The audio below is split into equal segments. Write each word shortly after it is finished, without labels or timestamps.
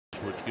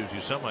which gives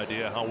you some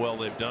idea how well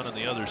they've done in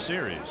the other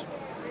series.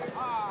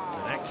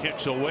 And that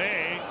kicks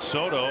away.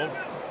 Soto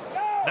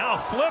now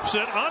flips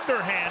it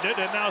underhanded,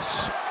 and now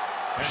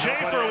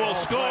Schafer will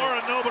score,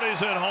 and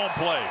nobody's at home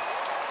plate.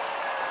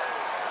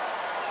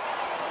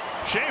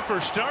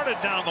 Schafer started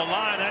down the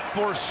line. That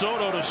forced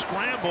Soto to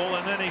scramble,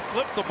 and then he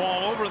flipped the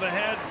ball over the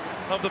head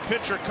of the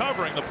pitcher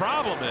covering. The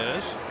problem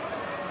is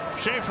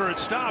Schafer had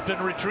stopped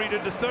and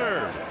retreated to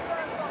third.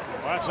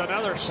 Well, that's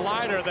another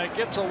slider that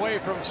gets away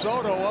from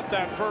Soto up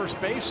that first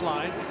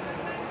baseline.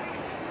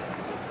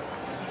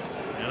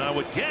 And I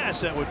would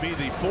guess that would be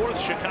the fourth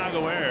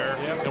Chicago error,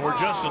 and we're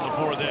just in the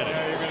fourth inning.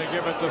 Yeah, you're going to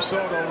give it to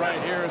Soto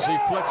right here as he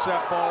flips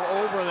that ball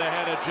over the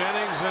head of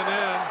Jennings, and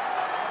then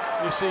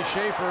you see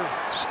Schafer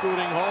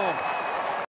scooting home.